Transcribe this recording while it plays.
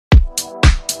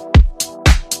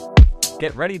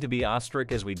Get ready to be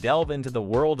awestruck as we delve into the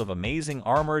world of amazing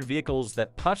armored vehicles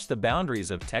that push the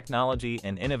boundaries of technology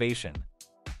and innovation.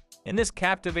 In this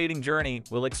captivating journey,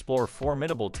 we'll explore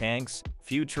formidable tanks,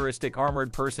 futuristic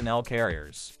armored personnel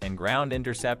carriers, and ground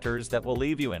interceptors that will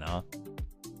leave you in awe.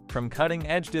 From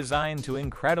cutting-edge design to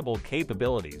incredible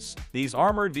capabilities, these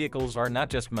armored vehicles are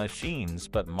not just machines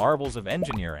but marvels of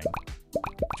engineering.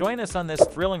 Join us on this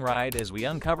thrilling ride as we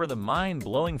uncover the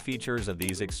mind-blowing features of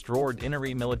these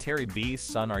extraordinary military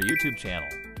beasts on our YouTube channel.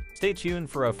 Stay tuned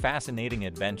for a fascinating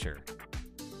adventure.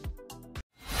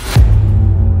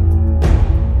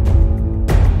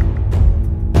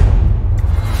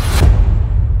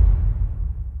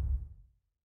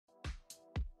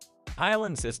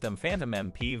 Highland System Phantom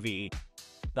MPV.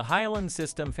 The Highland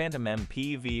System Phantom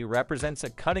MPV represents a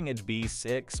cutting-edge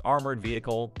B6 armored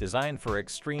vehicle designed for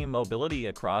extreme mobility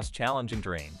across challenging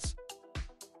terrains.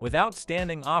 With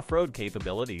outstanding off-road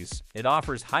capabilities, it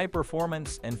offers high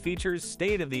performance and features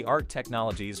state-of-the-art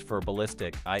technologies for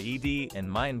ballistic, IED,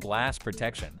 and mine blast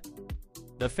protection.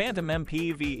 The Phantom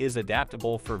MPV is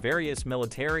adaptable for various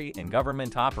military and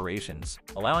government operations,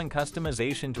 allowing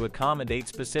customization to accommodate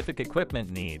specific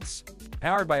equipment needs.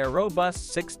 Powered by a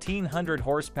robust 1,600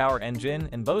 horsepower engine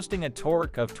and boasting a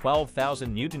torque of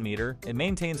 12,000 Nm, it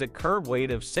maintains a curb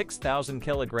weight of 6,000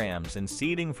 kilograms and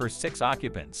seating for 6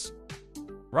 occupants.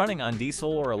 Running on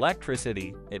diesel or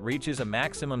electricity, it reaches a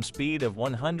maximum speed of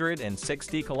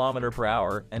 160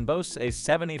 km/h and boasts a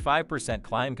 75%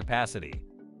 climb capacity.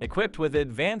 Equipped with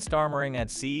advanced armoring at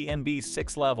C and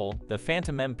B6 level, the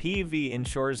Phantom MPV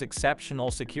ensures exceptional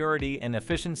security and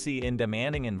efficiency in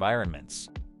demanding environments.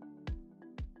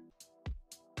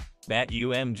 Batt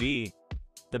UMG.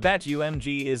 The Batt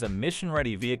UMG is a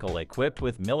mission-ready vehicle equipped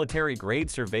with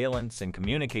military-grade surveillance and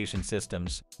communication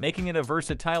systems, making it a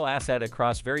versatile asset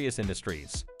across various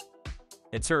industries.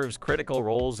 It serves critical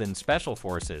roles in special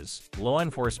forces, law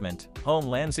enforcement,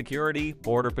 homeland security,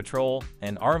 border patrol,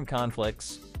 and armed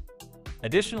conflicts.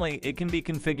 Additionally, it can be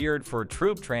configured for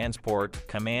troop transport,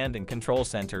 command and control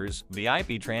centers,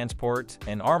 VIP transport,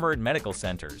 and armored medical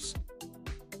centers.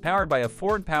 Powered by a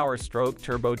Ford Power-Stroke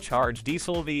turbocharged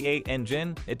diesel V8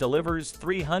 engine, it delivers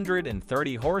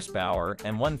 330 horsepower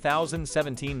and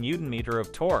 1,017 Nm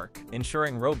of torque,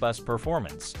 ensuring robust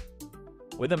performance.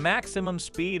 With a maximum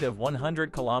speed of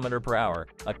 100 km/h,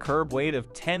 a curb weight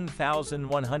of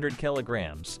 10,100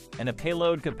 kilograms, and a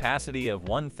payload capacity of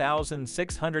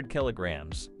 1,600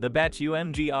 kilograms, the Batt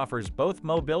UMG offers both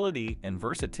mobility and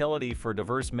versatility for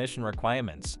diverse mission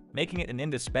requirements, making it an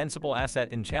indispensable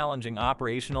asset in challenging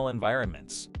operational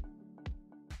environments.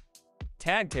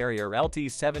 Terrier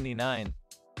LT-79.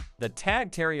 The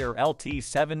Terrier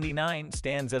LT-79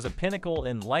 stands as a pinnacle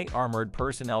in light armored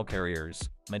personnel carriers,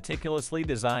 meticulously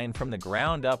designed from the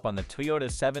ground up on the Toyota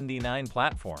 79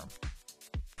 platform.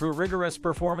 Through rigorous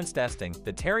performance testing,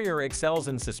 the Terrier excels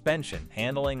in suspension,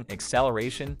 handling,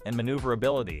 acceleration, and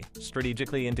maneuverability,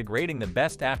 strategically integrating the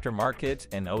best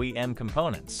aftermarket and OEM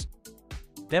components.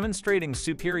 Demonstrating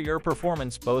superior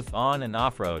performance both on and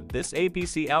off-road, this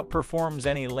APC outperforms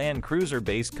any Land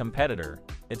Cruiser-based competitor.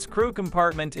 Its crew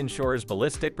compartment ensures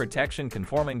ballistic protection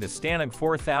conforming to STANAG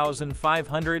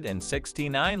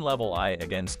 4569 Level I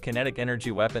against kinetic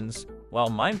energy weapons, while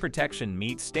mine protection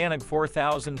meets STANAG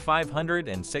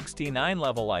 4569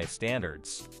 Level I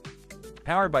standards.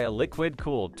 Powered by a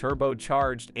liquid-cooled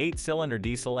turbocharged 8-cylinder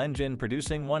diesel engine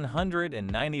producing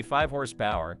 195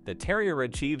 horsepower, the Terrier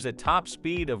achieves a top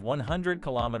speed of 100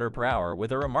 km/h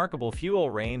with a remarkable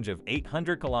fuel range of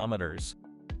 800 km.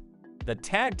 The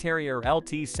Terrier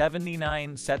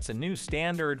LT-79 sets a new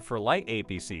standard for light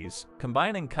APCs,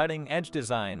 combining cutting-edge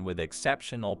design with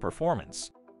exceptional performance.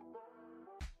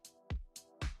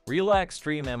 Rila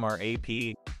Xtreme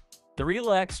MRAP. The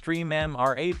Rila Xtreme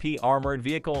MRAP armored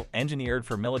vehicle, engineered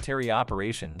for military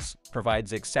operations,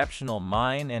 provides exceptional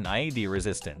mine and IED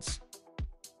resistance.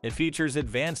 It features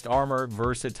advanced armor,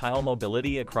 versatile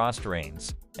mobility across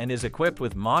terrains, and is equipped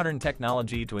with modern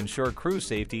technology to ensure crew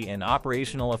safety and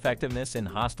operational effectiveness in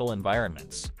hostile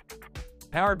environments.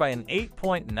 Powered by an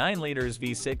 8.9 liters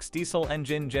V6 diesel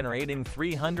engine generating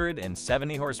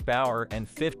 370 horsepower and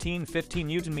 1550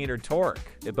 Nm torque,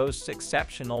 it boasts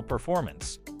exceptional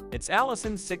performance. Its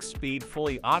Yalcin 6-speed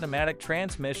fully automatic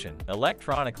transmission,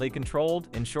 electronically controlled,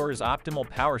 ensures optimal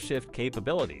power shift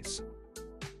capabilities.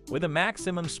 With a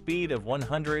maximum speed of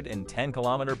 110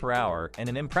 km/h and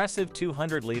an impressive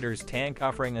 200 liters tank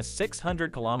offering a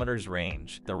 600 km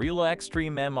range, the Rila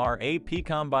Xtreme MRAP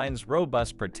combines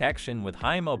robust protection with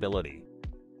high mobility.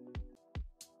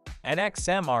 Addax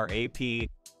MRAP.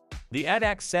 The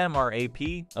Addax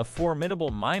MRAP, a formidable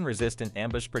mine-resistant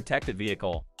ambush-protected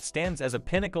vehicle, stands as a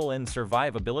pinnacle in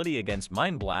survivability against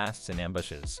mine blasts and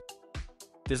ambushes.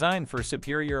 Designed for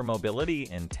superior mobility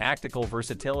and tactical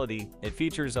versatility, it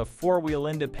features a four-wheel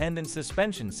independent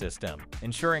suspension system,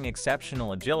 ensuring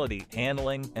exceptional agility,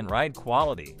 handling, and ride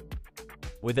quality.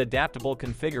 With adaptable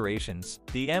configurations,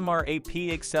 the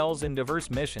MRAP excels in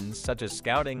diverse missions such as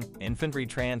scouting, infantry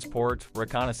transport,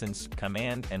 reconnaissance,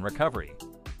 command, and recovery.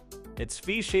 Its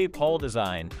V-shaped hull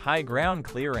design, high ground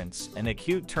clearance, and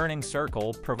acute turning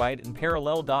circle provide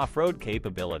unparalleled off-road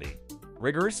capability.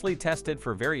 Rigorously tested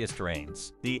for various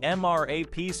terrains, the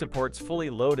MRAP supports fully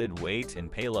loaded weight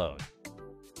and payload.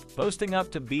 Boasting up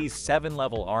to B7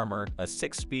 level armor, a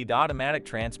 6-speed automatic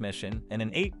transmission, and an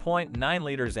 8.9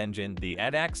 liters engine, the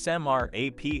Addax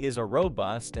MRAP is a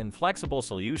robust and flexible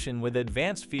solution with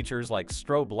advanced features like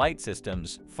strobe light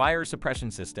systems, fire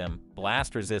suppression system,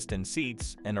 blast-resistant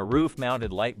seats, and a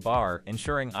roof-mounted light bar,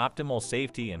 ensuring optimal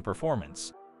safety and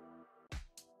performance.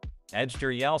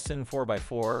 Ejder Yalcin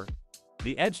 4x4.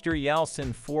 The Ejder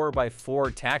Yalcin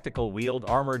 4x4 tactical wheeled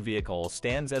armored vehicle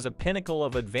stands as a pinnacle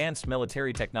of advanced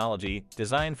military technology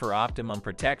designed for optimum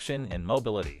protection and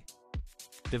mobility.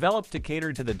 Developed to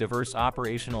cater to the diverse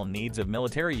operational needs of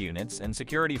military units and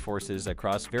security forces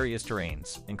across various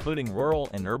terrains, including rural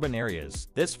and urban areas,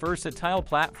 this versatile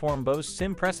platform boasts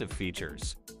impressive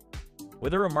features.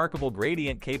 With a remarkable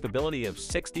gradient capability of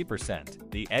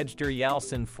 60%, the Ejder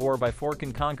Yalcin 4x4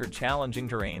 can conquer challenging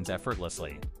terrains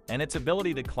effortlessly, and its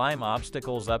ability to climb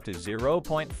obstacles up to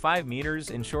 0.5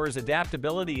 meters ensures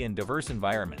adaptability in diverse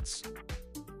environments.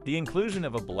 The inclusion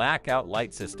of a blackout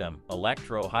light system,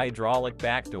 electro-hydraulic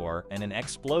backdoor, and an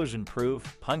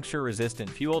explosion-proof,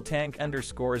 puncture-resistant fuel tank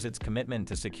underscores its commitment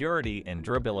to security and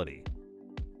durability.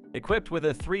 Equipped with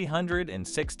a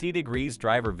 360 degrees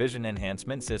driver vision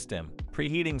enhancement system,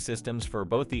 preheating systems for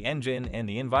both the engine and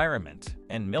the environment,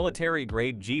 and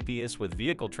military-grade GPS with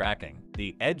vehicle tracking,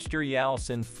 the Ejder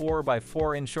Yalcin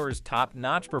 4x4 ensures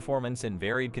top-notch performance in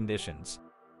varied conditions.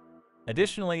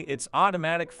 Additionally, its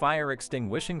automatic fire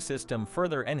extinguishing system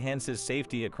further enhances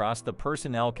safety across the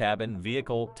personnel cabin,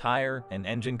 vehicle, tire, and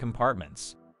engine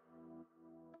compartments.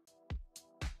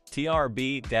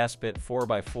 TRB Despot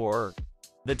 4x4.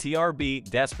 The TRB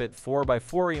Despot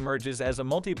 4x4 emerges as a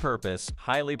multi-purpose,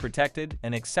 highly protected,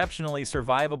 and exceptionally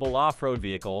survivable off-road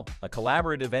vehicle, a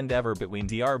collaborative endeavor between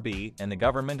TRB and the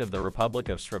government of the Republic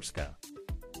of Srpska.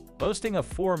 Boasting a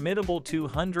formidable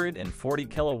 240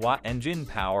 kilowatt engine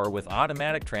power with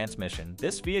automatic transmission,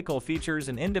 this vehicle features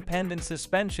an independent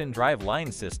suspension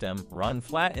driveline system,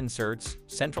 run-flat inserts,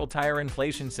 central tire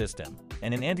inflation system,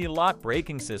 and an anti-lock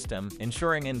braking system,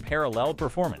 ensuring unparalleled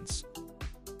performance.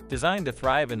 Designed to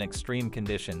thrive in extreme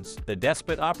conditions, the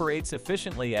Despot operates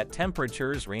efficiently at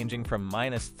temperatures ranging from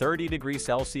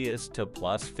 -30°C to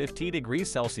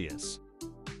 +50°C.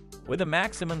 With a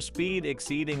maximum speed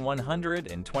exceeding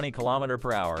 120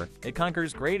 km/h, it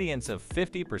conquers gradients of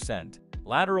 50%,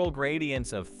 lateral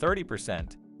gradients of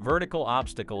 30%, vertical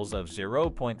obstacles of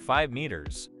 0.5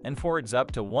 meters, and forwards up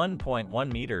to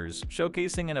 1.1 meters,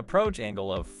 showcasing an approach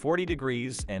angle of 40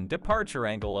 degrees and departure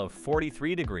angle of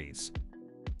 43 degrees.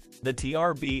 The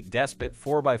TRB Despot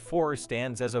 4x4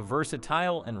 stands as a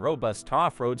versatile and robust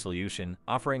off-road solution,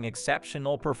 offering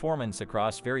exceptional performance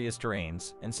across various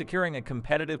terrains and securing a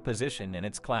competitive position in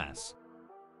its class.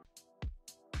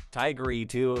 Tygor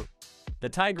E2. The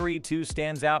Tygor E2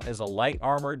 stands out as a light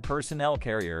armored personnel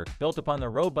carrier built upon the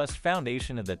robust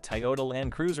foundation of the Toyota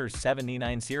Land Cruiser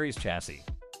 79 series chassis.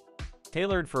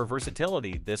 Tailored for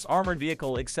versatility, this armored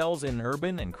vehicle excels in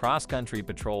urban and cross-country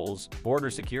patrols, border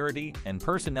security, and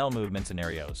personnel movement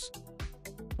scenarios.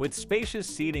 With spacious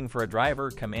seating for a driver,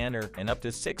 commander, and up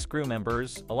to 6 crew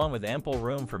members, along with ample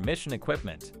room for mission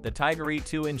equipment, the Tygor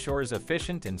E2 ensures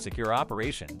efficient and secure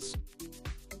operations.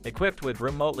 Equipped with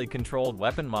remotely controlled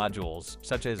weapon modules,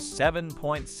 such as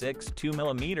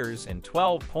 7.62mm and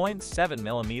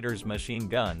 12.7mm machine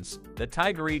guns, the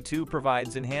Tygor E2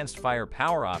 provides enhanced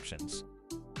firepower options.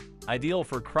 Ideal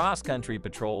for cross-country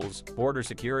patrols, border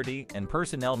security, and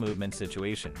personnel movement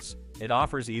situations, it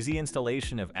offers easy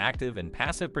installation of active and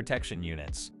passive protection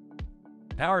units.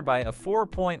 Powered by a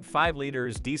 4.5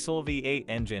 liters diesel V8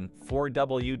 engine,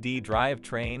 4WD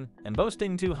drivetrain, and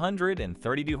boasting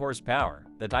 232 horsepower,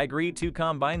 the Tygor E2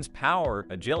 combines power,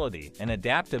 agility, and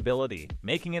adaptability,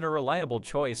 making it a reliable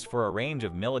choice for a range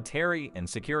of military and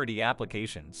security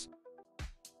applications.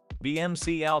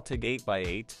 BMC Altug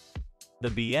 8x8. The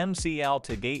BMC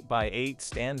Altug 8x8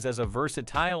 stands as a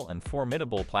versatile and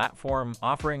formidable platform,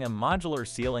 offering a modular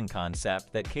ceiling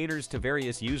concept that caters to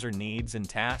various user needs and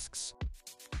tasks.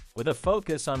 With a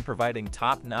focus on providing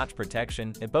top-notch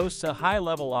protection, it boasts a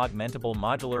high-level augmentable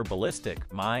modular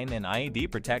ballistic, mine and IED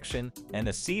protection, and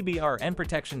a CBRN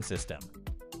protection system.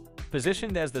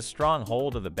 Positioned as the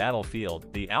stronghold of the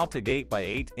battlefield, the Altug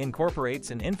 8x8 incorporates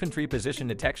an infantry position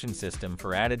detection system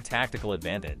for added tactical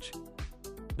advantage.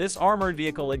 This armored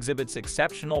vehicle exhibits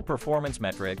exceptional performance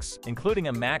metrics, including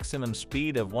a maximum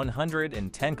speed of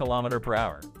 110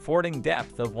 km/h, fording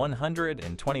depth of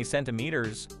 120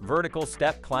 cm, vertical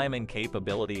step climbing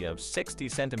capability of 60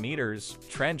 cm,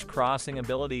 trench crossing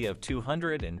ability of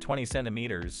 220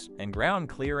 cm, and ground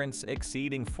clearance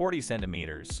exceeding 40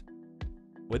 cm.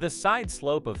 With a side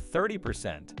slope of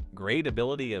 30%, grade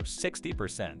ability of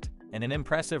 60%, and an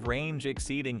impressive range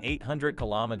exceeding 800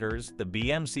 km, the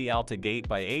BMC Altug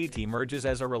 8x8 emerges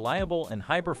as a reliable and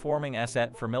high-performing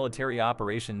asset for military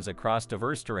operations across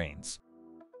diverse terrains.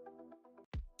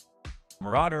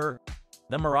 Marauder.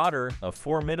 The Marauder, a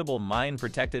formidable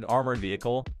mine-protected armored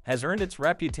vehicle, has earned its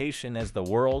reputation as the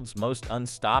world's most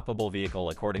unstoppable vehicle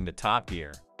according to Top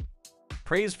Gear.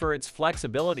 Praised for its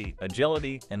flexibility,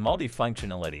 agility, and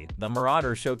multifunctionality, the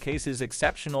Marauder showcases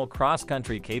exceptional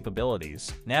cross-country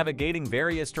capabilities, navigating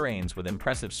various terrains with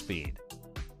impressive speed.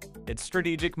 Its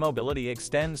strategic mobility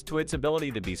extends to its ability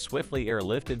to be swiftly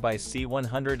airlifted by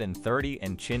C-130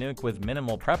 and Chinook with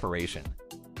minimal preparation.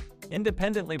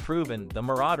 Independently proven, the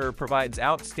Marauder provides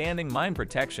outstanding mine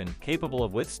protection, capable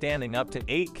of withstanding up to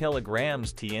 8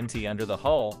 kg TNT under the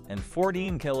hull and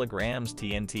 14 kg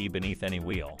TNT beneath any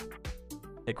wheel.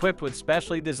 Equipped with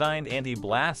specially designed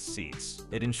anti-blast seats,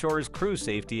 it ensures crew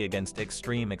safety against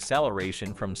extreme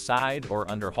acceleration from side or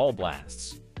under hull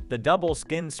blasts. The double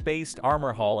skin-spaced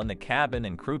armor hull in the cabin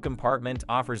and crew compartment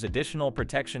offers additional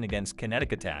protection against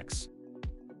kinetic attacks.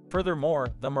 Furthermore,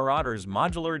 the Marauder's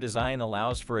modular design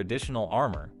allows for additional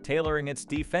armor, tailoring its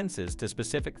defenses to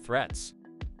specific threats.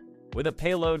 With a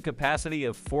payload capacity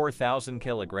of 4,000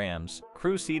 kg,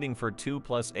 crew seating for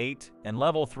 2+8, and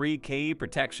level 3 KE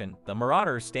protection, the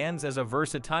Marauder stands as a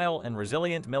versatile and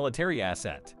resilient military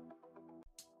asset.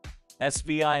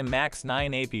 SVI Max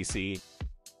 9 APC.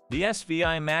 The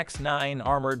SVI Max 9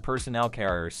 armored personnel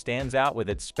carrier stands out with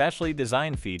its specially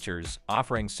designed features,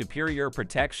 offering superior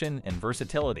protection and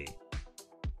versatility.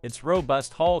 Its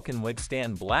robust hull can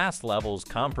withstand blast levels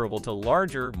comparable to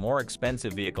larger, more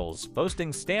expensive vehicles,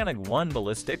 boasting STANAG 1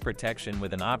 ballistic protection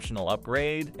with an optional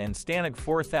upgrade, and STANAG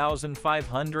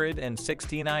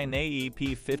 4569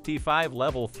 AEP 55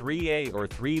 Level 3A or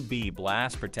 3B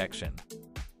blast protection.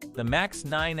 The Max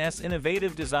 9's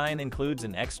innovative design includes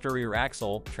an exterior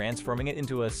axle, transforming it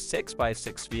into a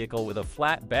 6x6 vehicle with a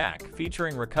flat back,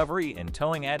 featuring recovery and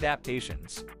towing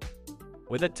adaptations.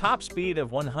 With a top speed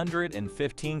of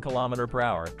 115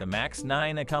 km/h, the Max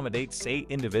 9 accommodates 8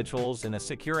 individuals in a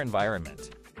secure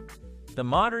environment. The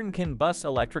modern CAN bus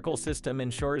electrical system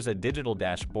ensures a digital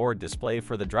dashboard display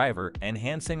for the driver,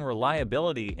 enhancing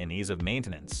reliability and ease of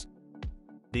maintenance.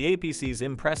 The APC's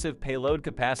impressive payload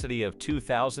capacity of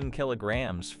 2,000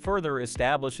 kg further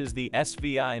establishes the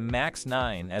SVI Max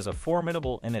 9 as a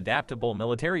formidable and adaptable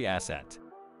military asset.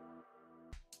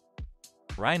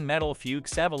 Rheinmetall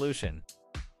Fuchs Evolution.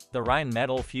 The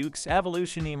Rheinmetall Fuchs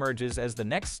Evolution emerges as the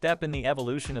next step in the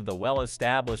evolution of the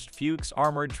well-established Fuchs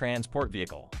armored transport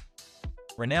vehicle.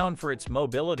 Renowned for its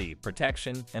mobility,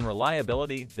 protection, and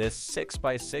reliability, this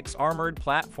 6x6 armored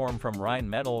platform from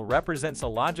Rheinmetall represents a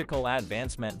logical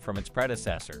advancement from its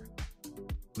predecessor.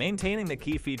 Maintaining the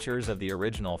key features of the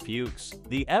original Fuchs,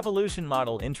 the Evolution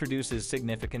model introduces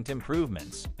significant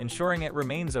improvements, ensuring it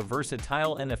remains a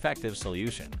versatile and effective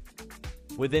solution.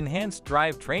 With enhanced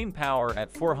drivetrain power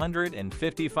at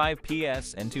 455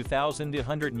 PS and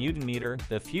 2,200 Nm,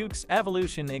 the Fuchs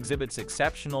Evolution exhibits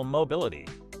exceptional mobility.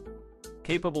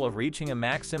 Capable of reaching a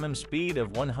maximum speed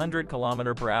of 100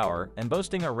 km/h and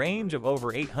boasting a range of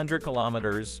over 800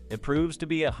 km, it proves to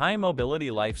be a high-mobility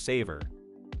lifesaver.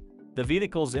 The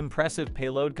vehicle's impressive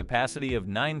payload capacity of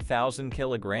 9,000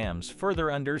 kg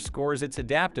further underscores its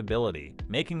adaptability,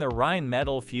 making the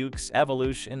Rheinmetall Fuchs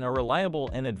Evolution a reliable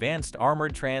and advanced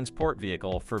armored transport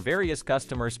vehicle for various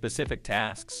customer-specific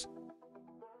tasks.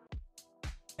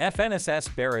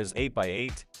 FNSS Paras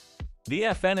 8x8. The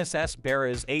FNSS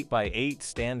Paras 8x8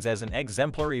 stands as an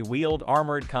exemplary wheeled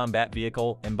armored combat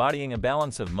vehicle embodying a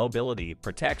balance of mobility,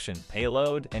 protection,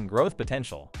 payload, and growth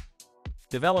potential.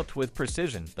 Developed with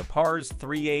precision, the Paras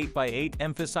 3 8x8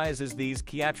 emphasizes these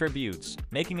key attributes,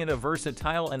 making it a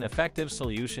versatile and effective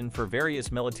solution for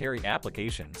various military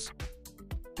applications.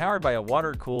 Powered by a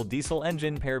water-cooled diesel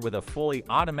engine paired with a fully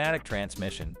automatic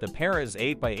transmission, the Paras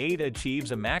 8x8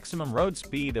 achieves a maximum road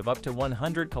speed of up to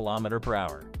 100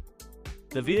 km/h.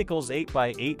 The vehicle's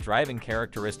 8x8 driving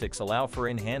characteristics allow for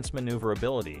enhanced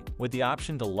maneuverability, with the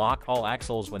option to lock all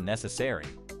axles when necessary.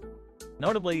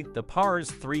 Notably, the Paras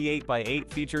 3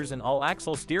 8x8 features an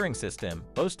all-axle steering system,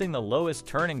 boasting the lowest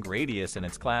turning radius in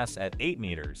its class at 8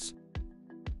 meters.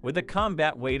 With a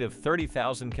combat weight of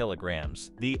 30,000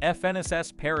 kilograms, the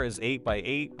FNSS Paras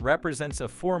 8x8 represents a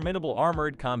formidable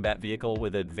armored combat vehicle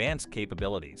with advanced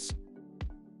capabilities.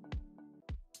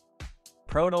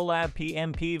 Protolab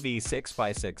PMPV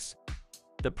 6x6.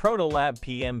 The Protolab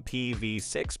PMPV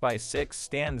 6x6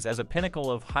 stands as a pinnacle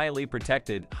of highly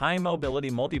protected, high-mobility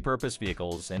multipurpose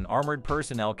vehicles and armored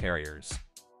personnel carriers.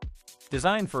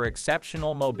 Designed for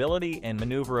exceptional mobility and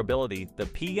maneuverability, the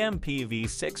PMPV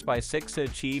 6x6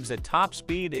 achieves a top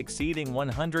speed exceeding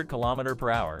 100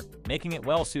 km/h, making it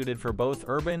well-suited for both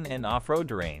urban and off-road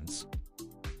terrains.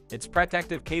 Its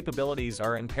protective capabilities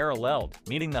are unparalleled,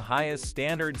 meeting the highest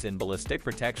standards in ballistic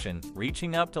protection,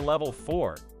 reaching up to level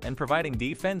 4, and providing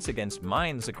defense against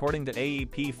mines according to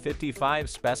AEP 55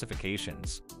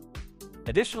 specifications.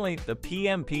 Additionally, the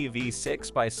PMPV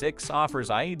 6x6 offers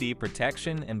IED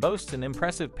protection and boasts an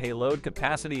impressive payload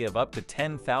capacity of up to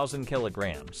 10,000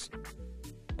 kilograms.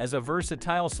 As a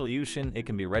versatile solution, it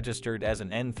can be registered as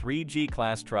an N3G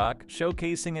class truck,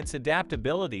 showcasing its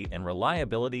adaptability and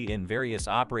reliability in various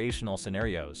operational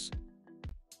scenarios.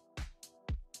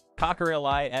 Cockerill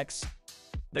iX.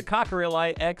 The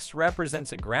Cockerill iX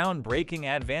represents a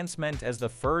groundbreaking advancement as the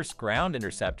first ground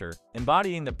interceptor,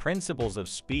 embodying the principles of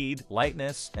speed,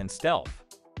 lightness, and stealth.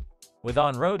 With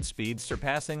on-road speeds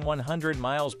surpassing 100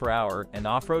 mph and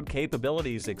off-road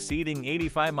capabilities exceeding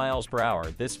 85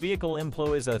 mph, this vehicle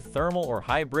employs a thermal or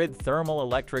hybrid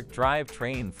thermal-electric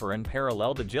drivetrain for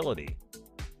unparalleled agility.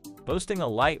 Boasting a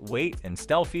lightweight and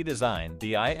stealthy design,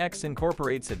 the iX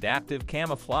incorporates adaptive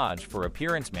camouflage for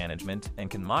appearance management and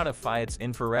can modify its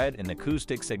infrared and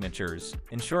acoustic signatures,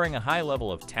 ensuring a high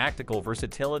level of tactical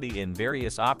versatility in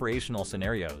various operational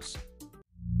scenarios.